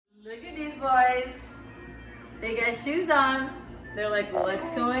Look at these boys. They got shoes on. They're like, what's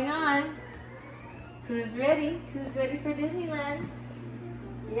going on? Who's ready? Who's ready for Disneyland?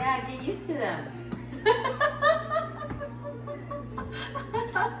 Yeah, get used to them.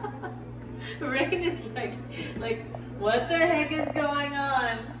 Rain is like, what the heck is going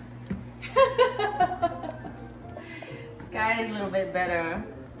on? Sky is a little bit better.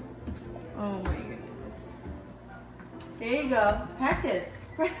 Oh my goodness. There you go. Practice.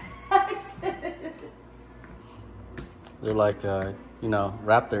 Practice. They're like, you know,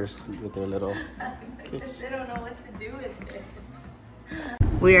 raptors with their little kicks. They don't know what to do with it.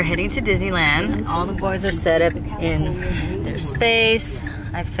 We are heading to Disneyland. All the boys are set up in their space.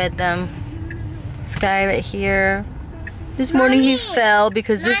 I fed them. Sky right here. This morning he fell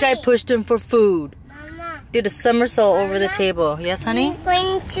because this guy pushed him for food. Mama. Did a somersault over the table. Yes, honey? We're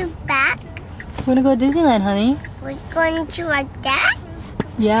going to back. We're gonna go to Disneyland, honey. We're going to like that.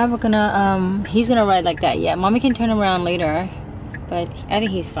 Yeah, we're gonna, he's gonna ride like that. Yeah, mommy can turn him around later, but I think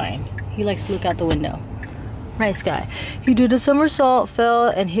he's fine. He likes to look out the window. Right, Sky? He did a somersault, fell,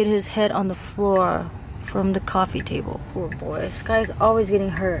 and hit his head on the floor from the coffee table. Poor boy. Sky's always getting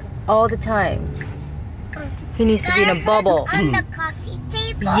hurt, all the time. He needs to be in a bubble. On the coffee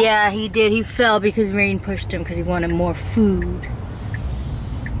table? Yeah, he did. He fell because Rain pushed him because he wanted more food.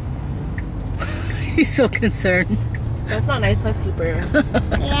 He's so concerned. That's not nice, housekeeper.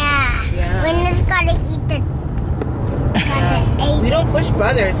 Yeah. Winner's gotta eat the. We don't push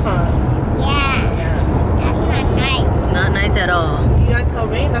brothers, huh? Yeah. That's not nice. Not nice at all. You gotta tell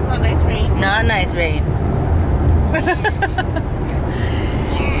Rain that's not nice, Rain. Not nice, Rain.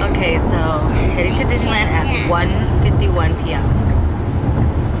 Okay, so heading to Disneyland at 1:51 p.m.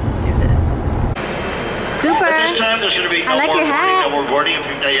 Let's do this. Scooper, At this time, there's going to be I like your hat. no more boarding. If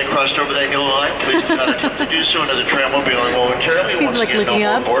you've not yet crossed over that yellow line, please do not attempt to do so. Another tram will be on momentarily. He's Once like again, looking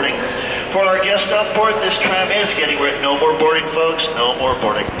no up. more boarding. For our guests on board, this tram is getting rid. No more boarding, folks. No more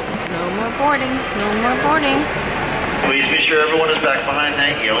boarding. No more boarding. No more boarding. Please be sure everyone is back behind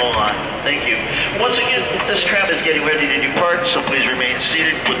that yellow line. Thank you. Once again, this tram is getting ready to depart, so please remain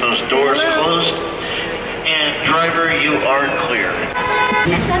seated with those doors closed. And driver, you are clear. Hi,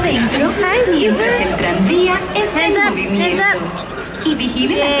 Scooper. Hands up. Hands up.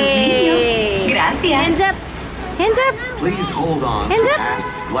 Yay. Hands up. Hands up. Please hold on Hands to up.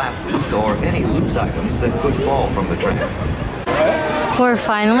 hats, glasses, or any loose items that could fall from the tram. We're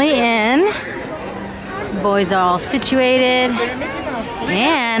finally in. Boys are all situated.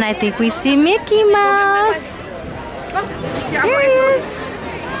 And I think we see Mickey Mouse. Here he is.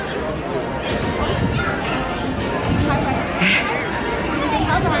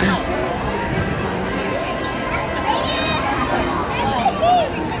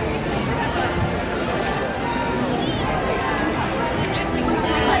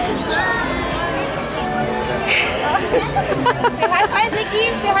 Say high five, Mickey.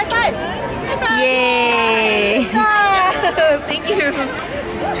 Say high five. High five. Yay! Thank you.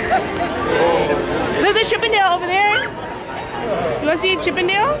 Look, there's Chippendale over there. You want to see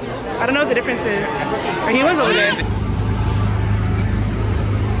Chippendale? I don't know what the difference is. But he was over there.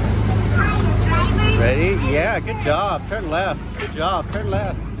 Ready? Yeah, good job. Turn left. Good job. Turn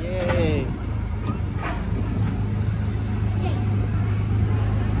left. Yay.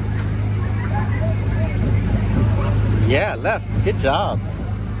 Yeah, left. Good job.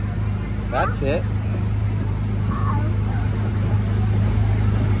 That's it.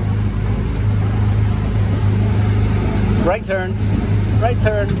 Right turn. Right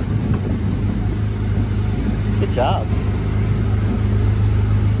turn. Good job.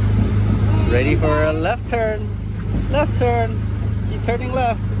 Ready for a left turn. Left turn. Keep turning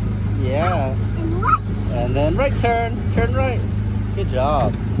left. Yeah. And then right turn. Turn right. Good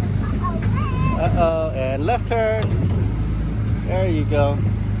job. Uh-oh. And left turn. There you go.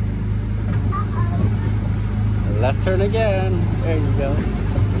 Left turn again. There you go.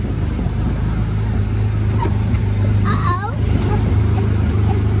 Uh-oh.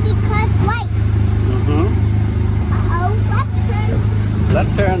 It's because white. Mm-hmm. Uh-oh. Left turn.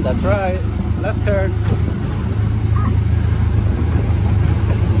 Left turn. That's right. Left turn.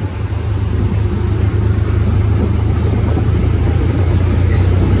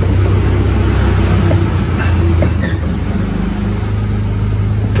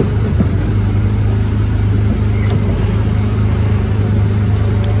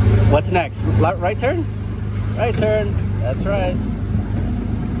 What's next? Right turn? Right turn. That's right.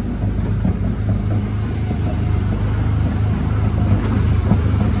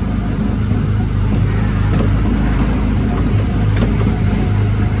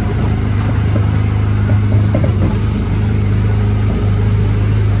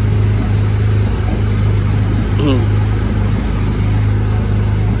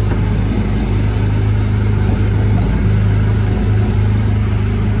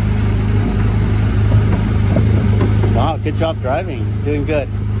 driving. Doing good.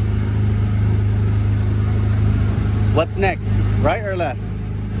 What's next? Right or left?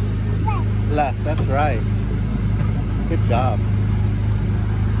 Left, that's right. Good job.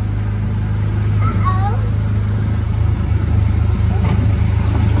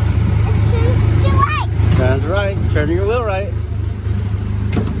 Turns right. Turn your wheel right.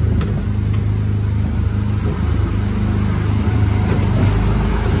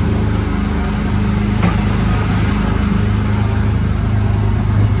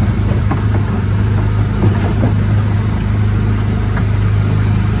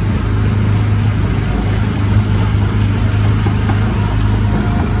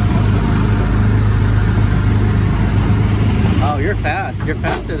 Oh, you're fast. You're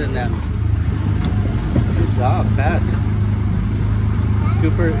faster than them. Good job, fast.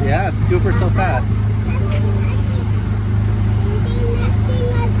 Scooper, yeah, scooper so fast.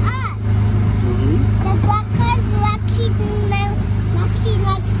 The black car's lucky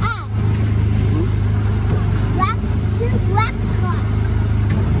like us. Two black cars.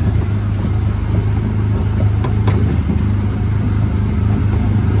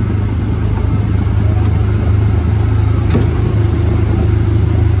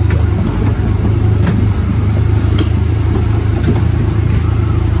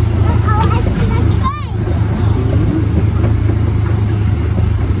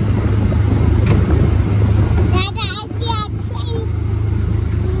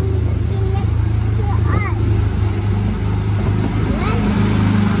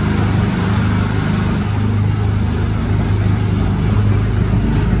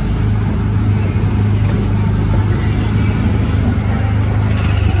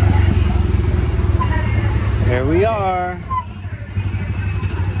 Here we are.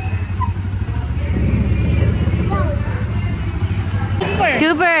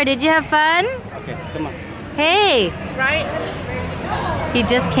 Scooper, did you have fun? Okay, come on. Hey, Right? he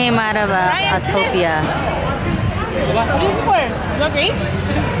just came out of Autopia. What are you looking for? You want grapes?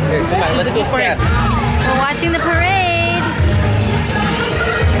 Here, come on, let's go step. We're watching the parade.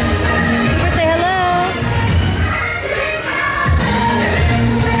 Scooper, say hello.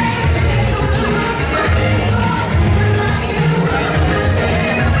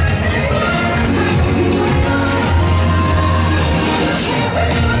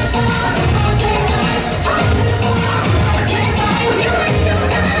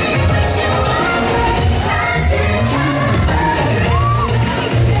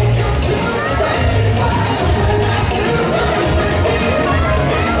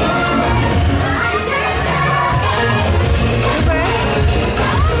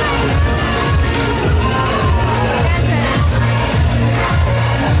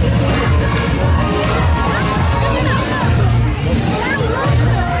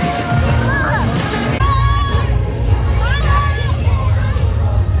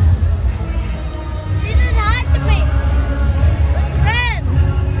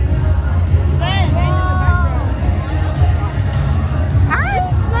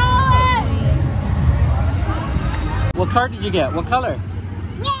 What car did you get? What color?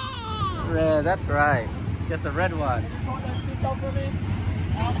 Yeah! Red, that's right. Get the red one.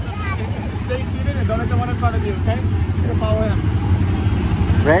 Stay seated and don't let the one in front of you, okay? You're gonna follow him.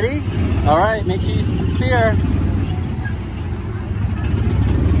 Ready? All right, make sure you steer.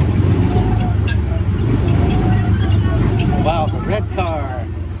 Wow, the red car.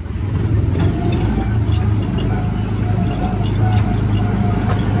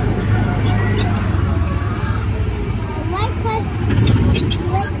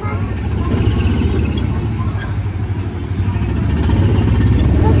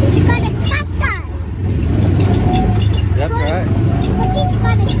 That's right.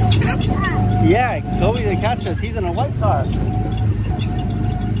 Yeah, Kobe's gonna catch us. He's in a white car.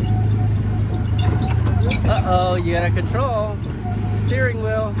 Uh-oh, you gotta control. Steering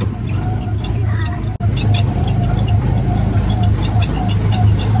wheel.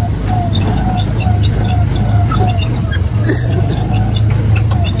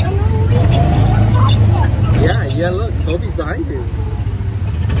 Yeah, look, Kobe's behind you.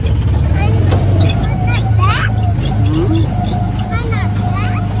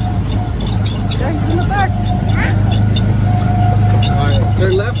 Yeah, he's in the back. Alright,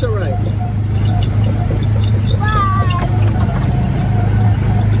 turn left or right?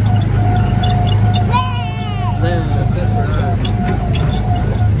 Left, that's right.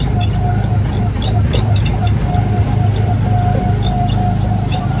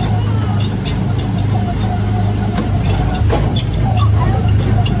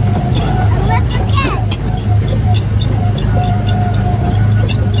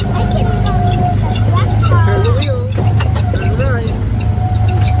 Turn the wheel.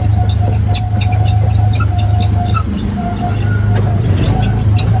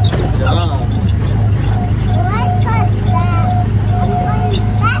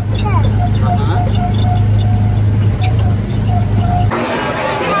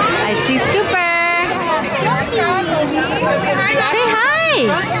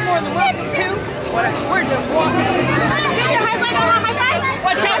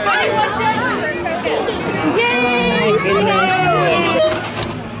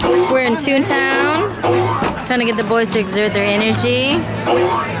 in Toontown. Trying to get the boys to exert their energy.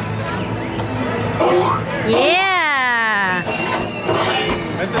 Yeah!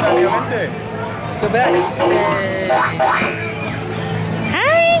 Vente, Daniel, vente. Go back.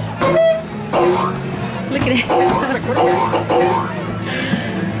 Hi! Look at it.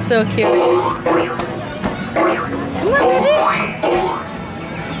 So cute. Come on, baby.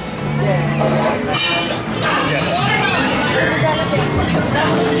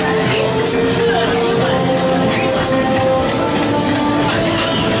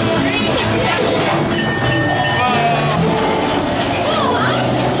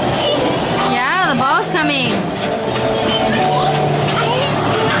 Yeah, the ball's coming.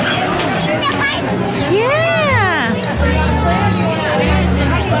 Yeah.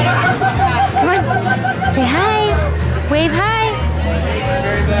 Come on. Say hi. Wave hi.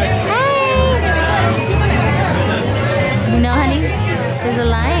 Hi. No, honey. There's a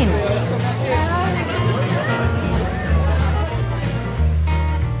line.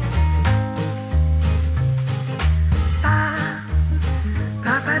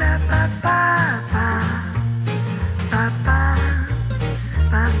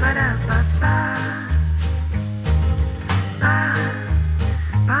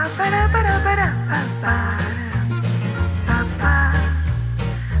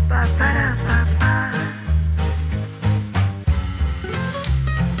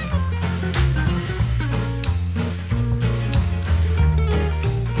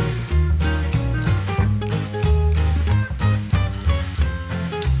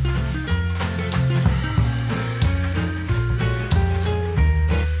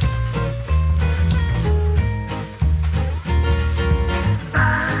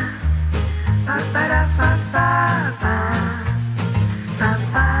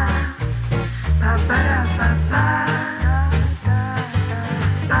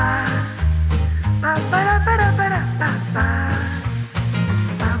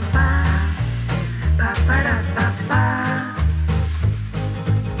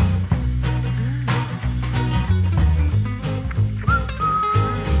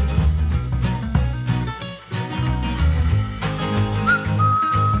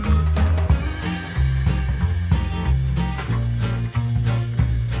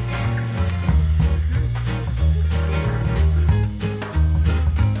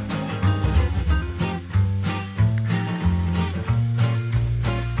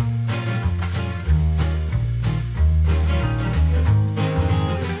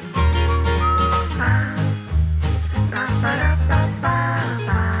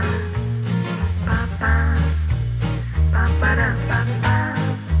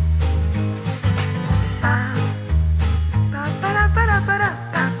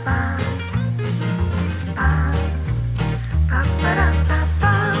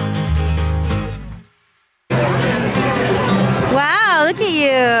 Wow, look at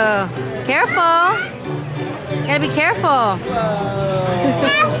you. Careful. Gotta be careful.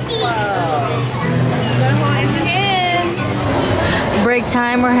 Break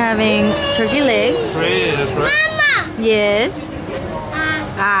time, we're having turkey leg. Great, that's right. Mama! Yes.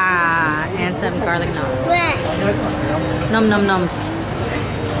 And some garlic knots. Num num nums.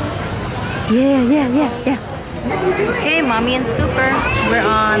 Yeah. Okay, Mommy and Scooper. We're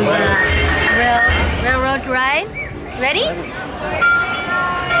on the railroad ride. Ready?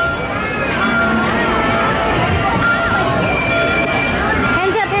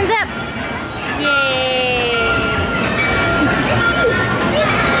 Hands up, hands up. Yay.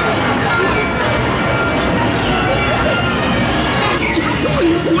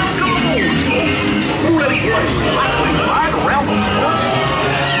 Ready for a relaxing ride around the world?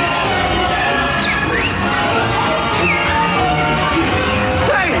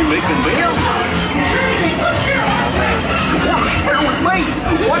 Hey, Bacon Bill! Bear with me!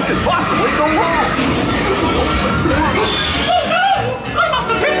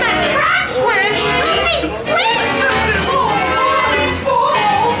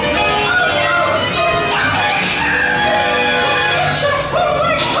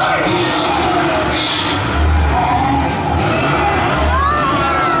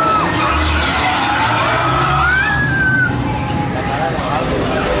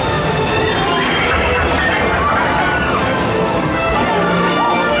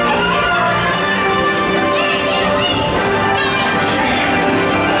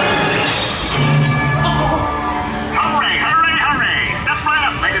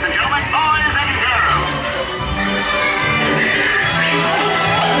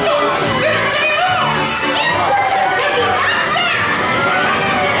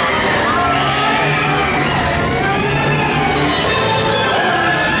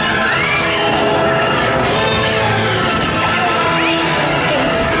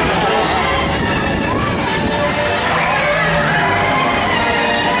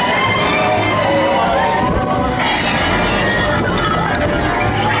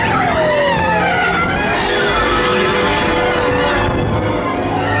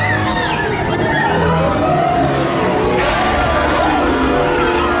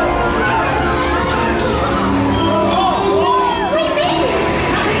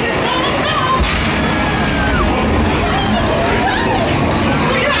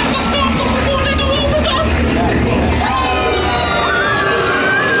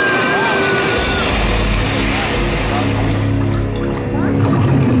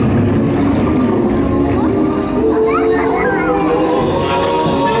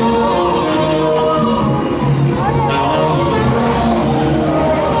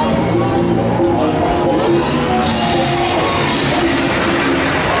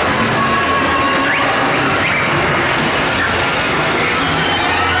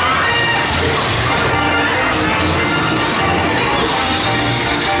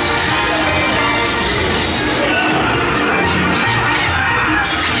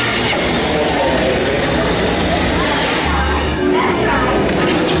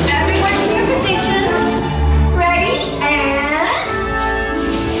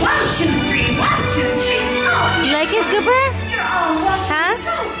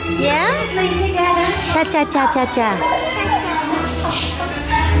 Yeah? Cha-cha-cha-cha-cha.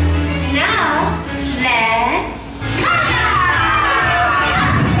 Now, let's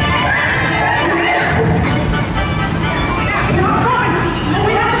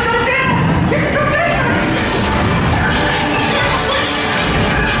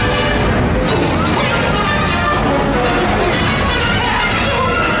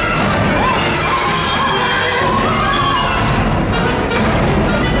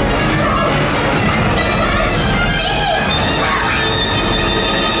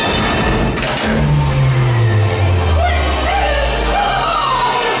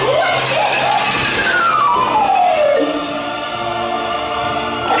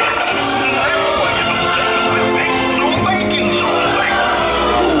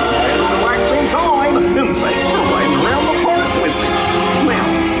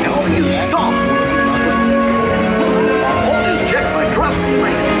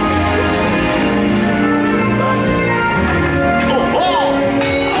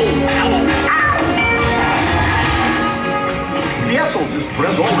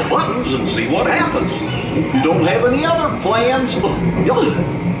press all the buttons and see what happens. You don't have any other plans.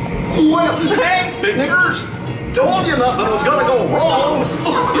 Well, hey, big niggers, told you nothing was gonna go wrong.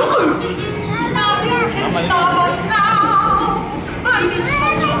 stop us now.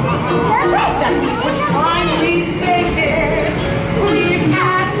 What's finally faded. We've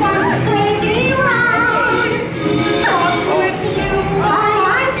had one crazy ride. I'm with you by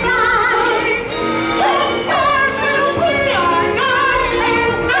my side. The stars will be our guide,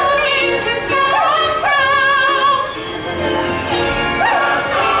 and nothing can stop us now. The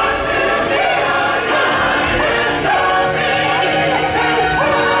stars will be our guide, and nothing can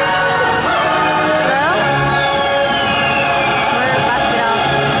stop us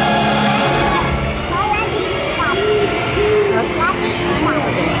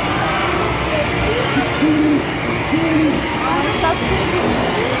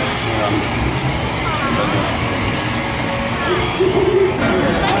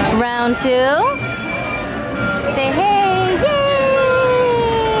Round 2. Say hey, yay!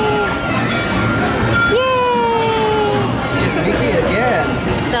 Yay! It's Mickey again.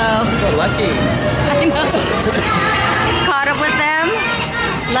 So lucky. I know. Caught up with them.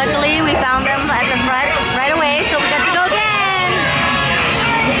 Luckily, we found them at the front right away, so we got to go again.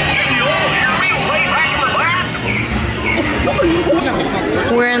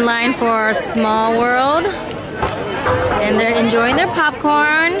 We're in line for Small World, and they're enjoying their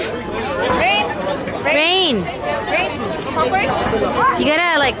popcorn. Rain. You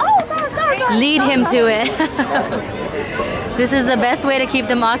gotta like lead him to it. This is the best way to keep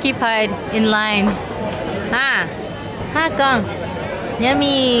them occupied in line. Ha Kong.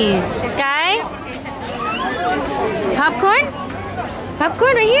 Yummies. Sky? Popcorn?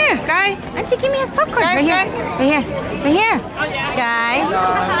 Popcorn right here. Sky. Auntie Kimmy has popcorn. Right here. Right here. Right here. Sky.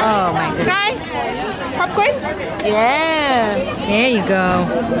 Oh my goodness. Sky? Popcorn? Yeah. There you go.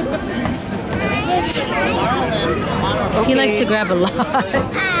 He likes to grab a lot.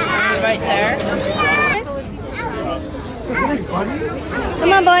 Right there.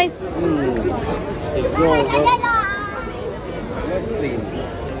 Come on, boys. Let's go.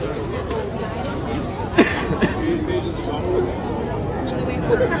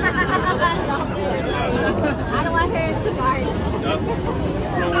 I don't want her to bark.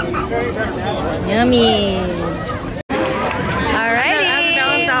 Yummies.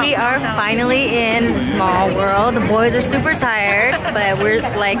 Alrighty. We are finally in Small World. The boys are super tired, but we're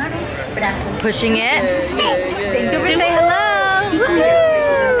like pushing it. Scooper, say hello.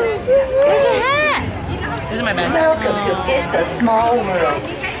 Where's your hat? This is my bag. Welcome to It's a Small World.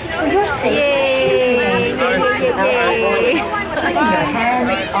 For your safety, Yay! putting your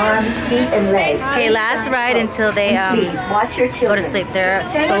hands, arms, feet, and legs. Okay, last ride until they Please watch your go to children. sleep. They're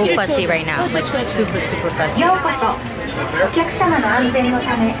so fussy right now, like super fussy. ようこそ。お客様の安全の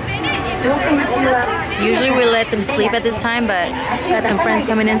ため、乗船中は Usually we let them sleep at this time, but got some friends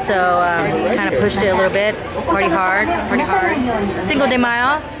coming in, so kind of pushed it a little bit. Party hard. Cinco de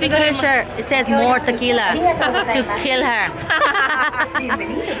Mayo. Cinco de shirt. It says more tequila to kill her.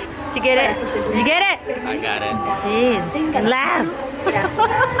 Did you get it? Did you get it? I got it. Jeez, laugh.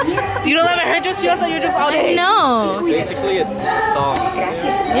 You don't let her hurt you, she also you're just all day. No, Basically a song.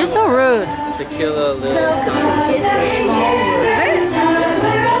 you're so rude. Tequila, little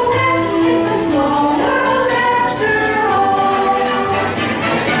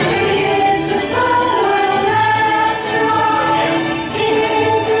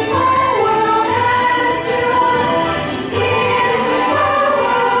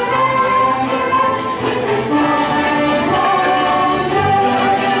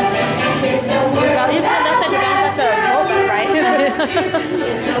All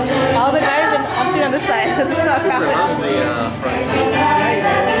the guys I'm sitting on this side. This is not crowded.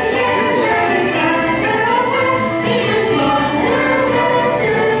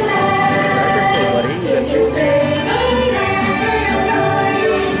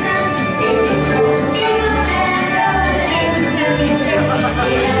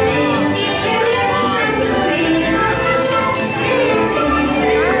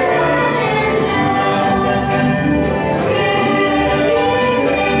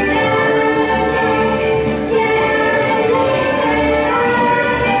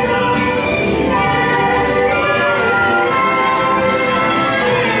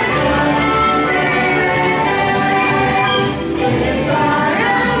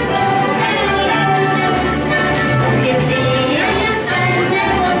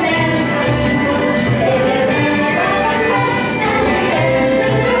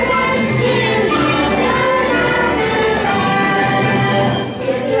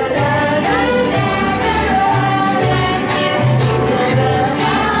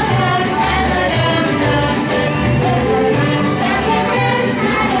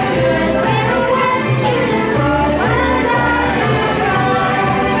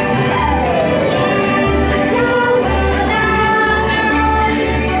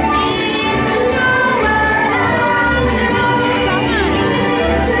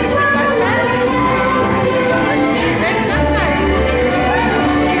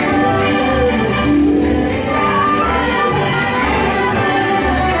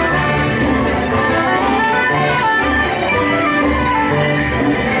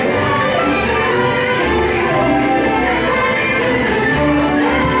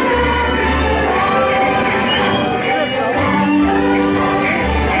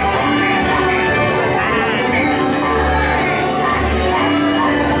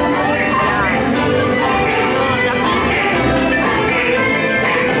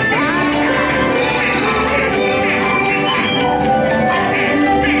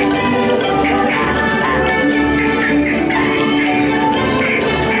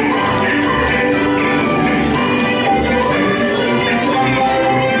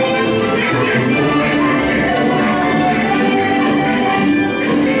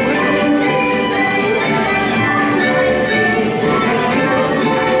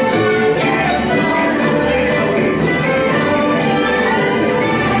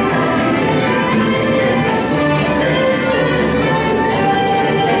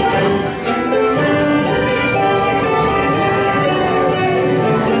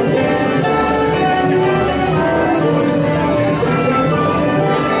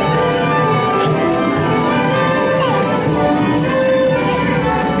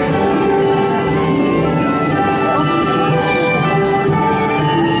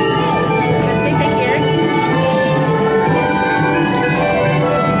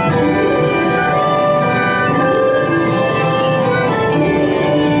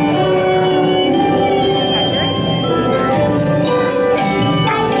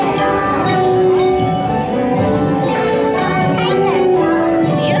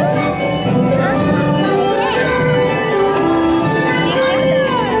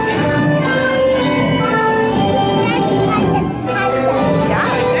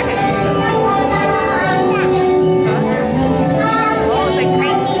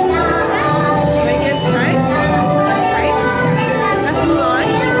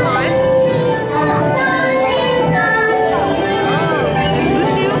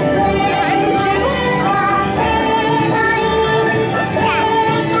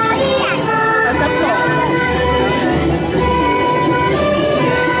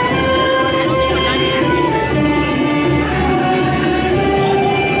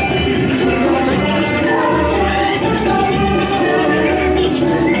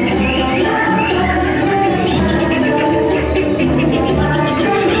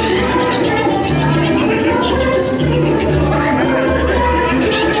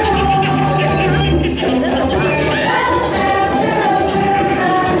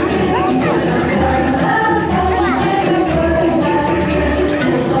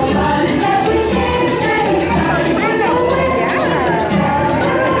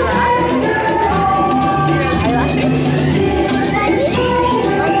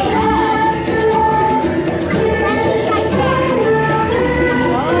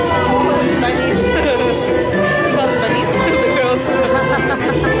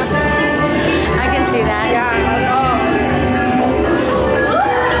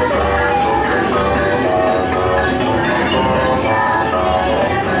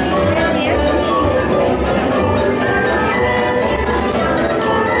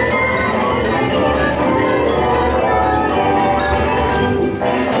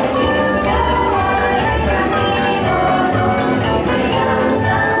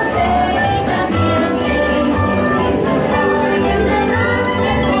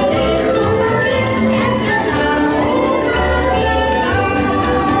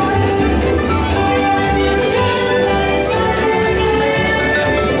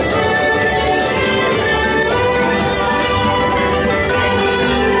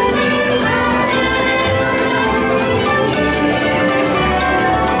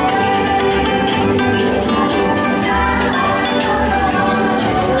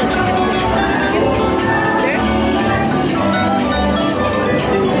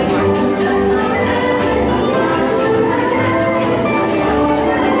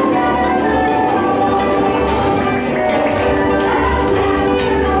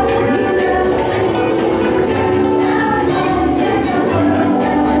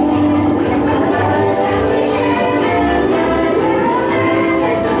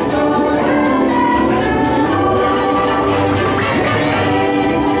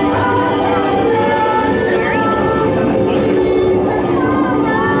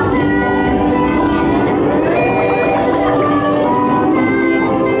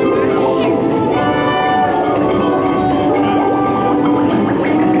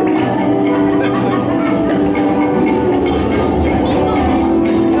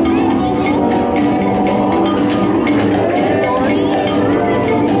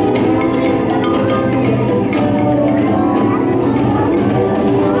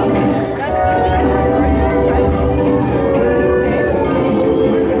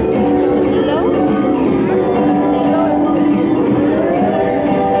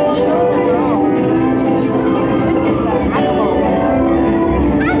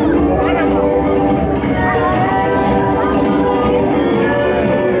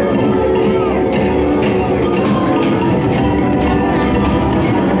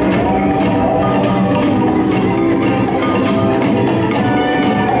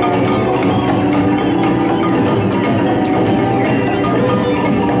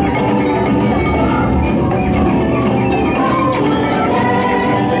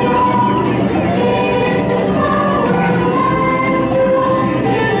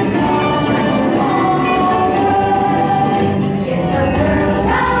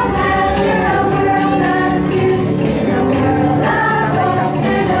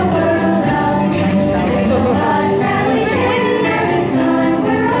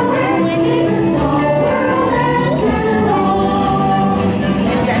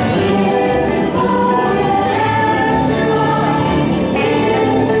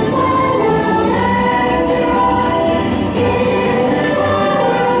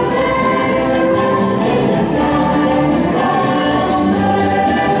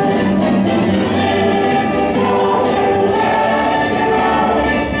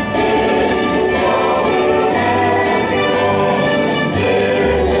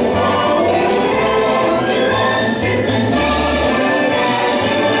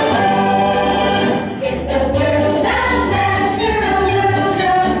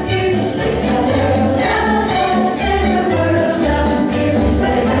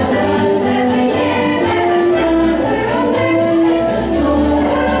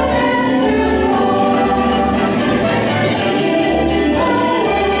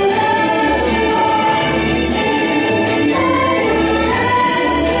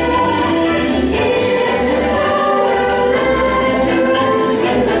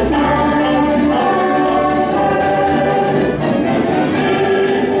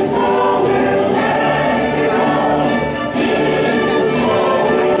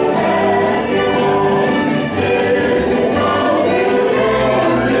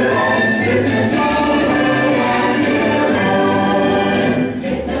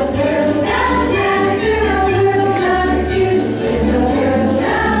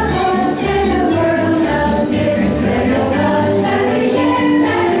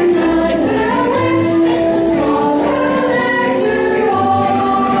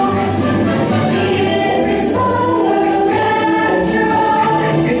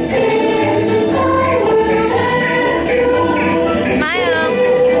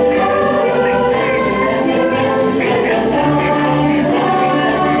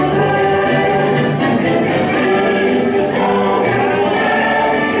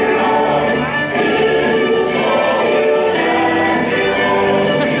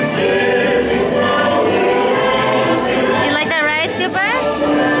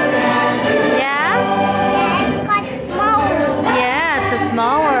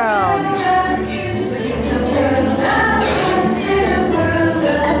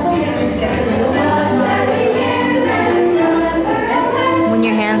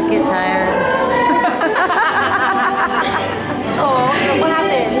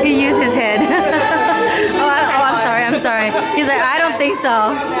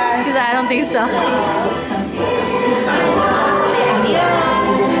 so. He's like, I don't think so.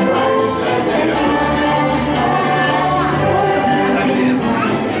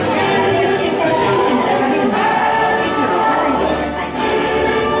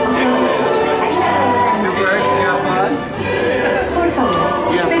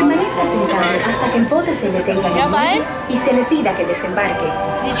 Hasta que el bote se detenga en el mar y se le pida que desembarque.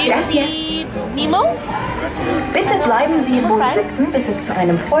 Gracias. Nemo? Bitte bleiben Sie im Boot sitzen, bis es zu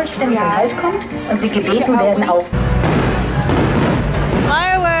einem vollständigen Halt kommt und Sie gebeten werden auf.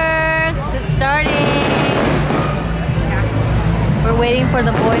 Fireworks! It's starting! We're waiting for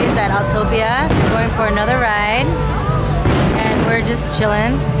the boys at Autopia, going for another ride, and we're just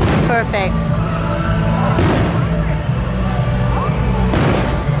chilling. Perfect.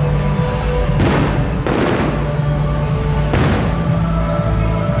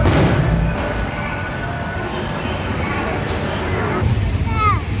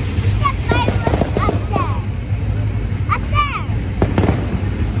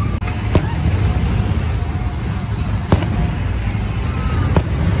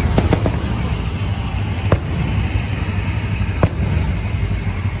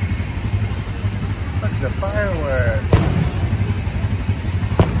 The fireworks.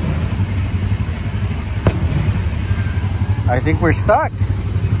 I think we're stuck.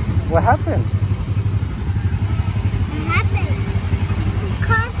 What happened? What happened?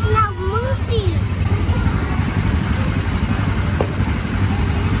 Because no movie.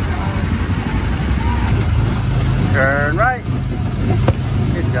 Turn right.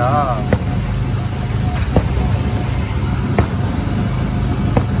 Good job.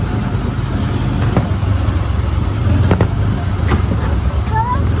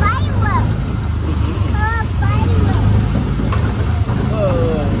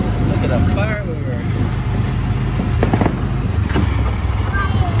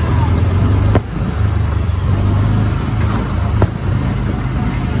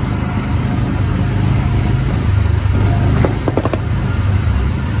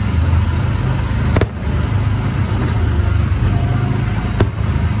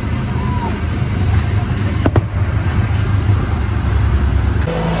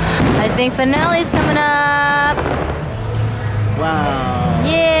 I think finale's coming up. Wow.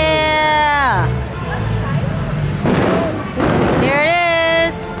 Yeah. Here it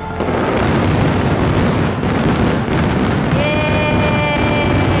is.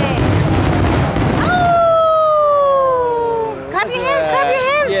 Yay. Oh! Clap your hands, clap your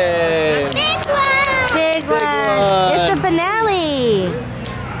hands. Yay. Big one. Big one. It's the finale.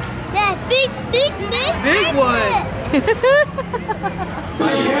 Yeah, big one.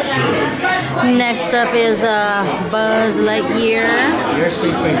 Next up is Buzz Lightyear. You're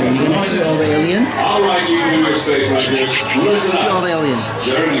so crazy. You want to see all the aliens? All right, you New Space Rangers, listen up. All the aliens.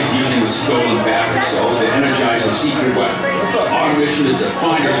 Zurg is using the stolen battery cells to energize a secret weapon. Our mission is to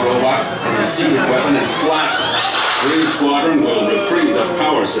find his robots and the secret weapon and blast them. Green Squadron will retrieve the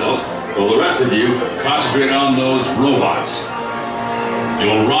power cells, while the rest of you concentrate on those robots.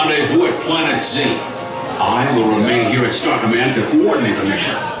 You'll rendezvous at Planet Z. I will remain here at Star Command to coordinate the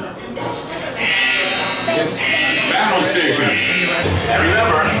mission. Battle stations. And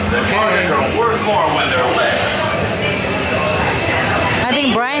remember, the targets are worth more when they're lit. I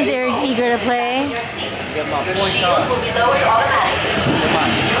think Brian's eager to play. Get my point on. Will be lowered automatically. Come on.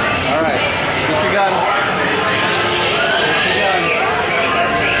 All right. Get your gun. Get your gun.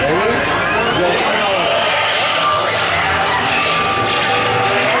 Ready? Go.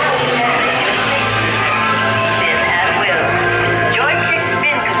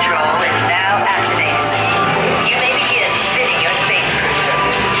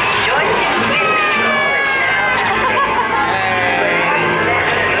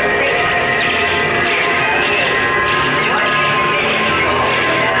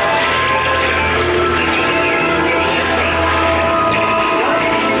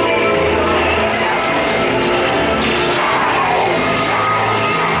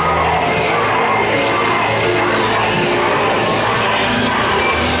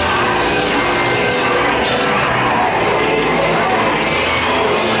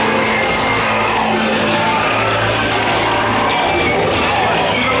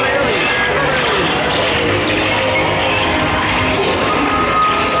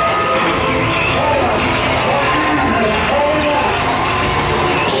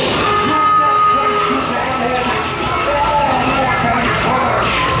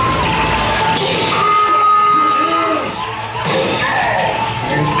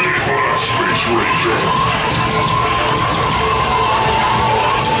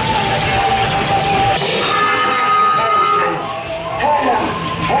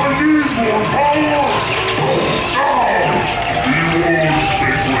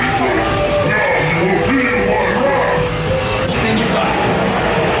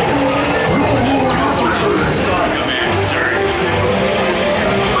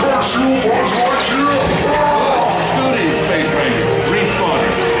 Scooting, Space Rangers. Green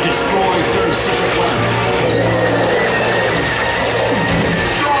Squadron. Destroy certain secret weapons.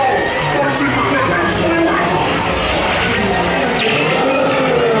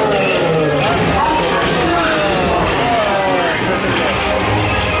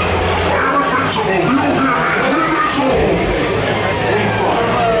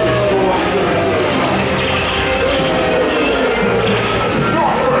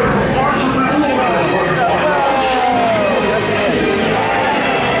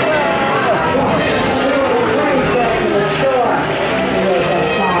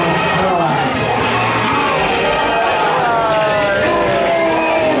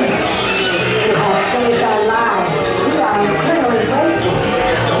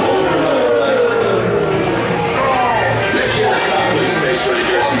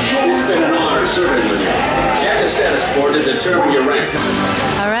 To determine your rank.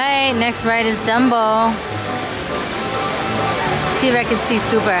 Alright, next ride is Dumbo. See if I can see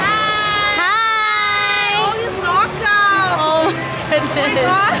Scooper. Hi! Oh, he's knocked out! Oh my goodness. Oh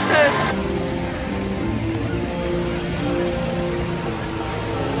my God.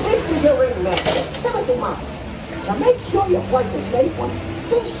 This is your ring master, Timothy Mouse. To make sure your flight's a safe one,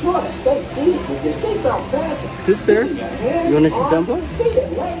 be sure to stay seated with your seatbelt fastened. Good, sir. You want to see Dumbo? Feet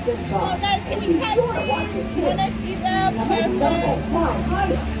and legs inside. And be sure to watch your kids. To make Dumbo fly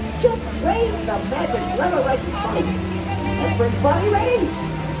higher, just raise the magic lever right in front of you. Everybody ready?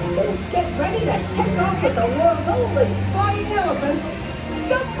 Then get ready to take off with the world's only flying elephant,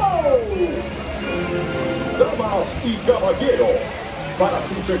 Dumbo! Damas y caballeros, para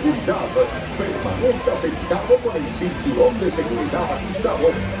su seguridad, permanezca sentado con el cinturón de seguridad ajustado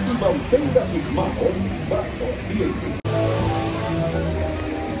y mantenga sus manos, brazos, pies y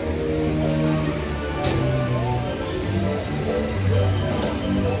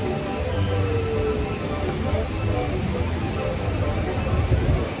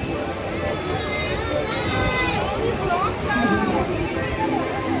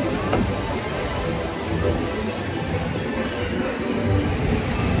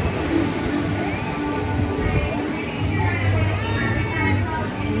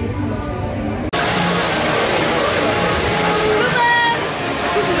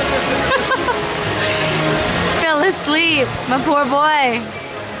Fell asleep, my poor boy.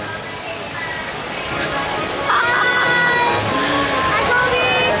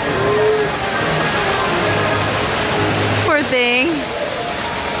 Poor thing.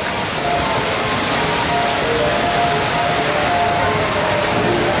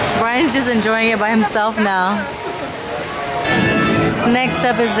 Brian's just enjoying it by himself now. Next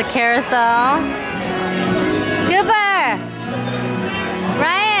up is the carousel. Scooper!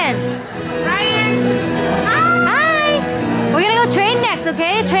 Ryan! Hi! We're gonna go train next,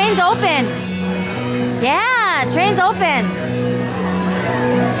 okay? Train's open. Yeah, train's open.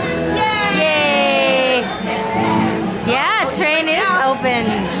 Yay! Yeah, train is open.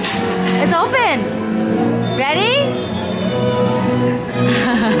 It's open. Ready?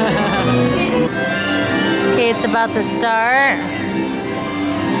 Okay, it's about to start.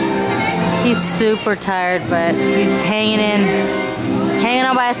 He's super tired, but he's hanging in. Hanging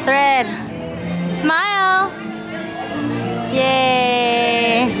on by a thread. Smile!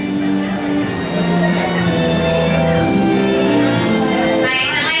 Yay!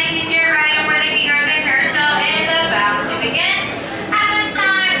 Ladies and ladies, your ride over the King Arthur carousel is about to begin. At this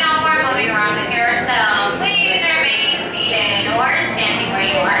time, no more moving around the carousel. Please remain seated or standing where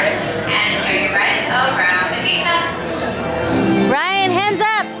you are and show your rides around the kingdom. Ryan, hands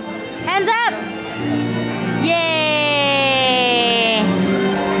up! Hands up! Yay!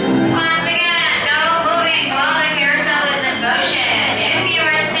 Once again, no moving while the carousel is in motion.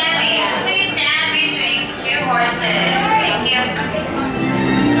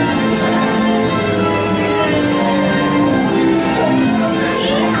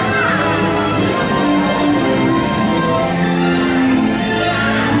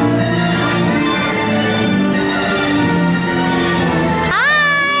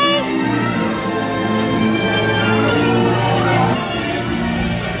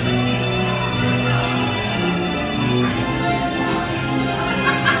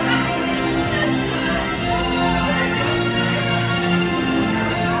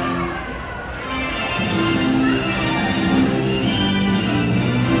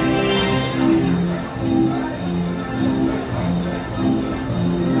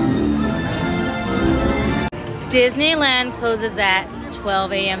 Disneyland closes at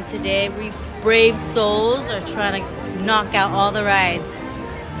 12 a.m. today. We brave souls are trying to knock out all the rides.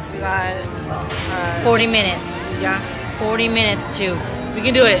 We got 40 minutes. Yeah. 40 minutes too. We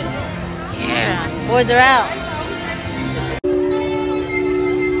can do it. Yeah. Boys are out.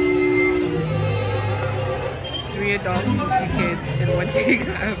 3 adults and 2 kids in one ticket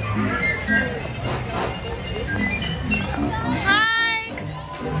cab.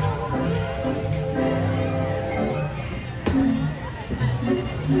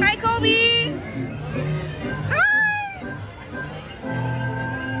 Hi, Kobe!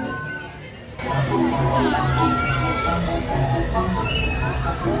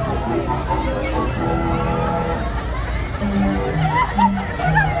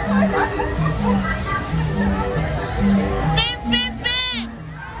 Spin, spin, spin!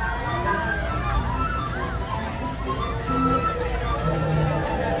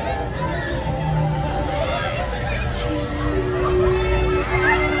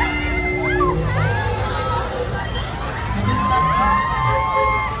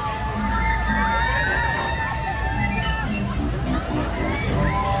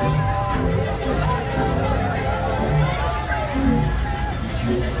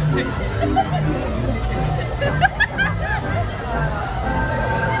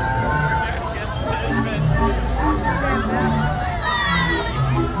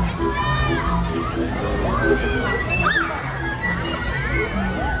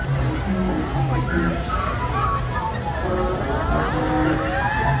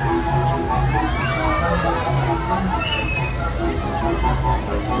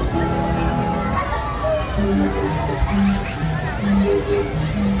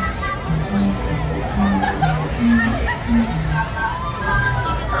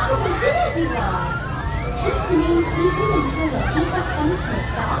 Just remain seated until the teapot comes to a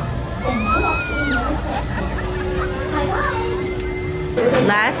stop. Then pull up to another section. Bye-bye.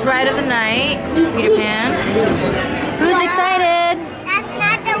 Last ride of the night, Peter Pan. Who's excited? That's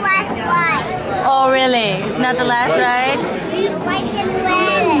not the last ride. Oh, really? It's not the last ride? White and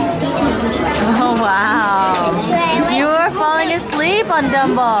red. Oh, wow. You are falling asleep on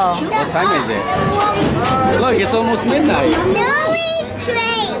Dumbo. What time is it? Look, it's almost midnight. No, we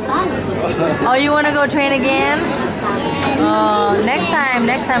train. Oh, you want to go train again? Oh, next time,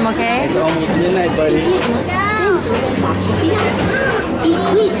 okay? It's almost midnight, buddy.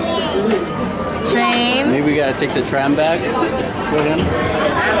 Train. Maybe we gotta take the tram back for him.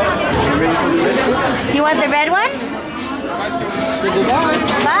 You want the red one?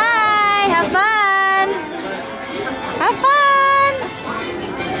 Bye. Have fun. Have fun.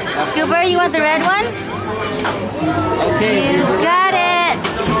 Scooper, you want the red one? Okay. You got it.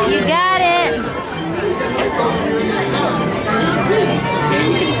 You got it. Okay,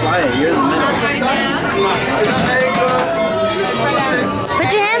 you can fly it. You're in the middle. Put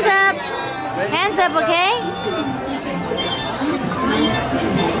your hands up. Hands up, okay?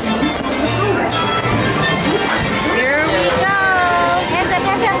 Here we go. Hands up,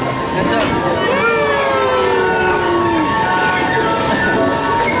 hands up. Hands up.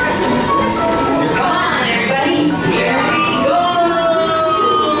 Come on, everybody. Here we go.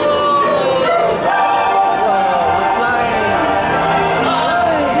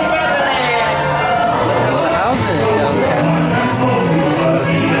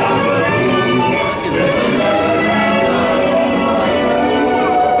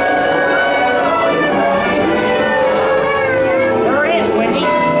 There it is, Wendy.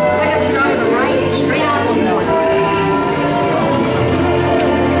 Second to drive the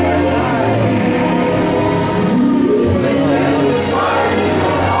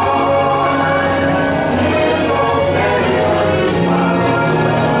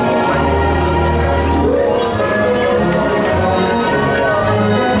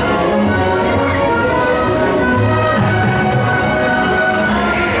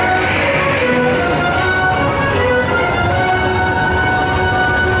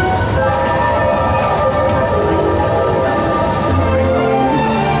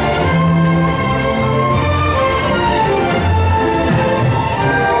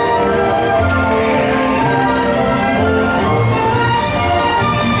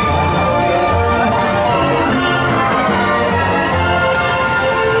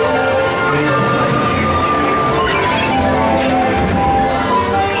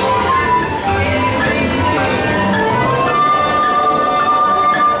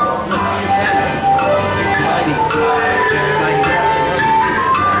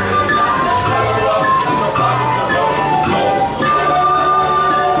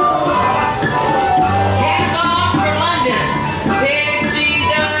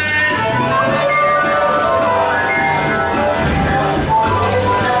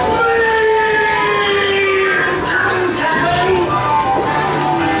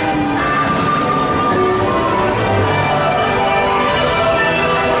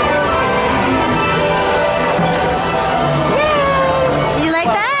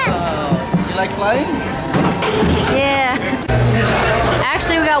flying? Yeah.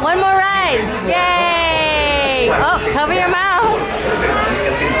 Actually, we got one more ride. Yay! Oh, cover your mouth.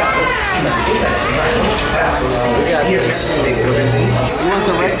 You want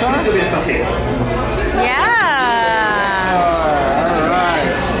the red car? Yeah. Alright.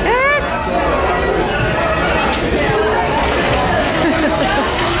 Good.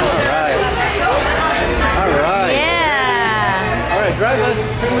 Alright. Yeah. Alright, drive us.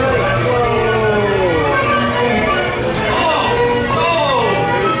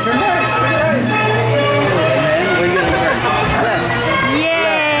 Turn right. Turn right. And then where you gonna turn? Left. Yay.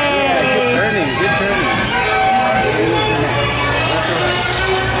 Yeah, good turning. Good turning.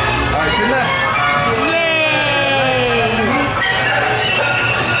 Alright, turn left.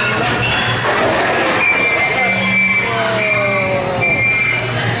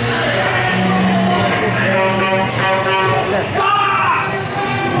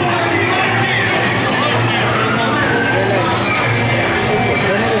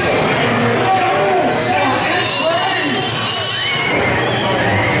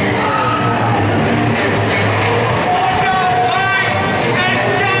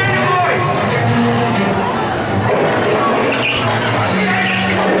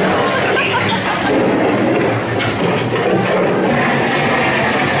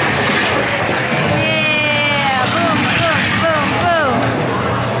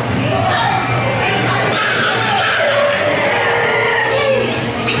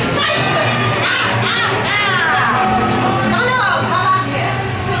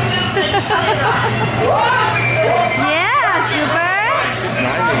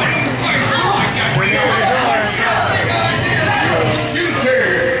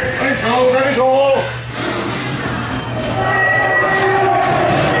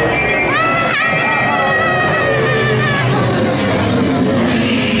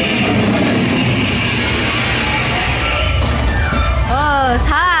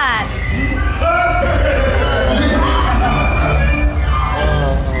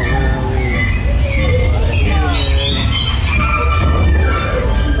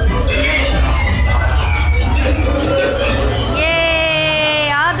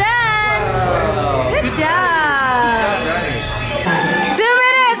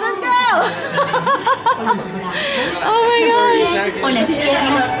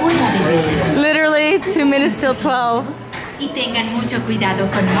 Literally 2 minutes till 12. Y tengan mucho cuidado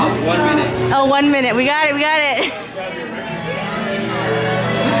con monstruos. 1 minute. Oh, 1 minute. We got it. We got it.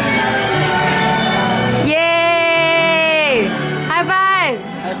 Yay! High five.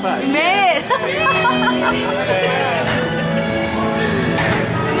 High five. We made it.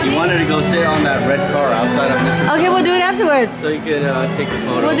 You wanted to go sit on that red car outside of Mr. Okay, we'll do it afterwards. So you could take a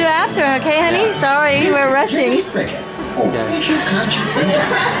photo. We'll do it after, okay, honey? Sorry, we're rushing.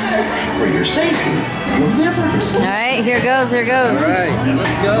 For your safety, you'll never All right, here goes, here goes. All right,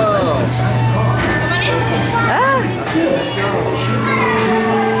 let's go. Ah.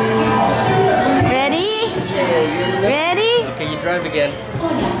 Ready? Ready? Okay, you drive again.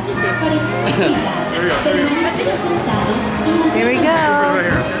 Here we go.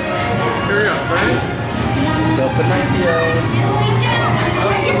 Go Pinocchio.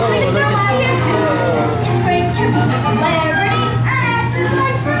 It's great to be celebrity. It's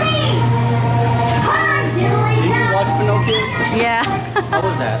like for me. Did you watch Pinocchio? Yeah. How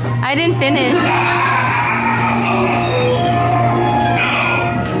was that? I didn't finish. Now,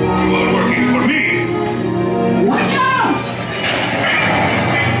 you are working for me. Watch out!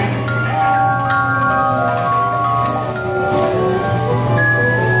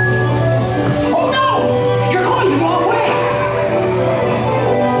 Oh no! You're going the wrong way!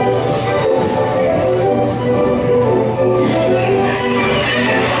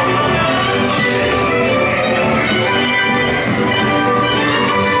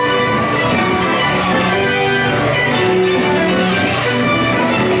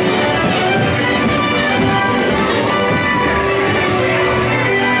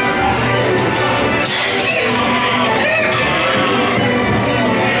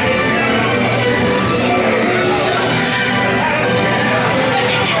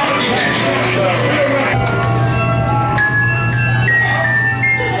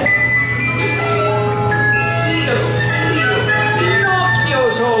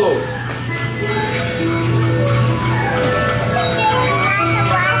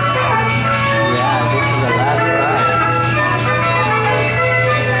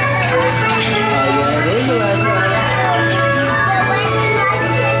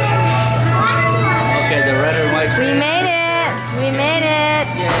 We made it. We made it.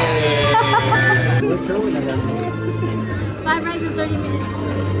 Yay. 5 rides in 30 minutes.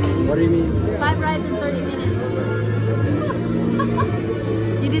 What do you mean? 5 rides in 30 minutes.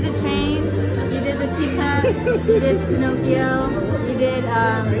 You did the train, you did the teacup, you did Pinocchio, you did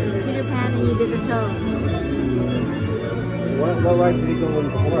Peter Pan, and you did the Toad. What ride did he go on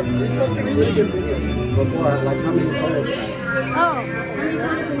before? Before, like how many total? Oh, how many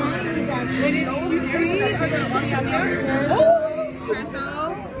total tonight? They did 2, 3 of the Octavia. Carousel.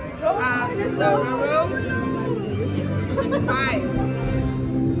 The railroad. 5.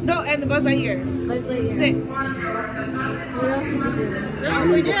 No, and the Buzz Lightyear. Buzz Lightyear. 6. What else did you do? No,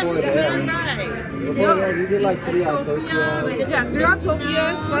 we did. We did on 5. You did like 3 Autopia. Yeah, 3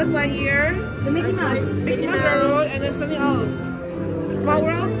 Autopias, Buzz Lightyear. The Mickey Mouse. Mickey Mouse Railroad, and then something else. Small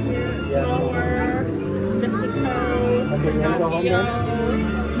World? Yeah. Small World. Mr. Toad. Okay, you want to go home then?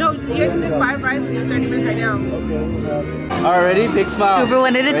 No, you guys did 5 rides in 30 minutes right now. Alright, ready? Big smile. Scooper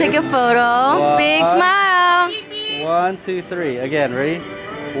wanted to take a photo. Big smile. 1, 2, 3. Again, ready?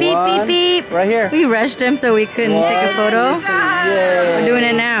 Beep, 1, beep, beep. Right here. We rushed him so we couldn't take a photo. Yay. We're doing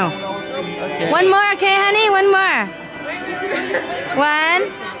it now. Okay. One more, okay, honey? One more. 1.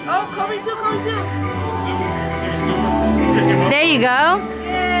 Oh, Kobe too, Kobe too. There you go.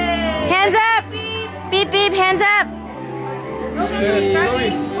 Yay. Hands up. Beep, beep, hands up.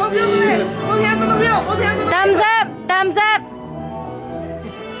 Thumbs up. Thumbs up.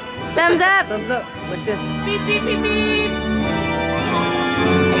 Thumbs up. Thumbs up. Like this. Beep, beep, beep, beep.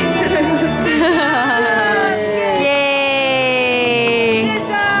 Yay.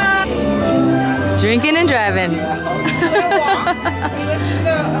 Drinking and driving.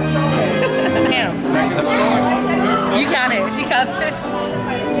 You got it. She got it.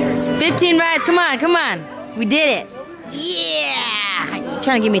 15 rides. Come on, come on. We did it. Yeah. You're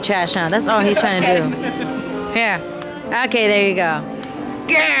trying to give me trash now. That's all he's trying to do. Here. Okay, there you go.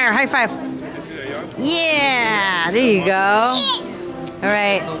 Yeah. High five. Yeah. There you go. All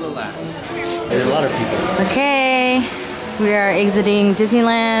right. There's a lot of people. Okay. We are exiting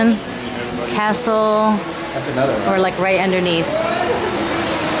Disneyland Castle. That's another one. Or like right underneath.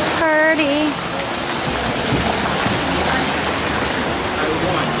 Party.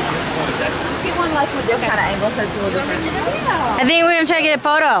 I think we're gonna try to get a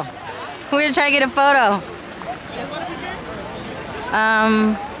photo. We're gonna try to get a photo.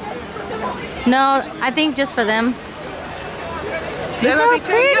 No, I think just for them. Look how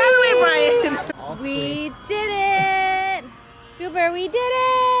pretty. We did it! Scooper, we did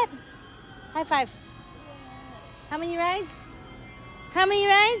it! High five. How many rides? How many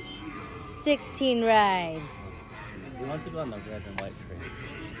rides? 16 rides. He wants to go on the red and white train. I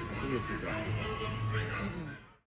think we should go.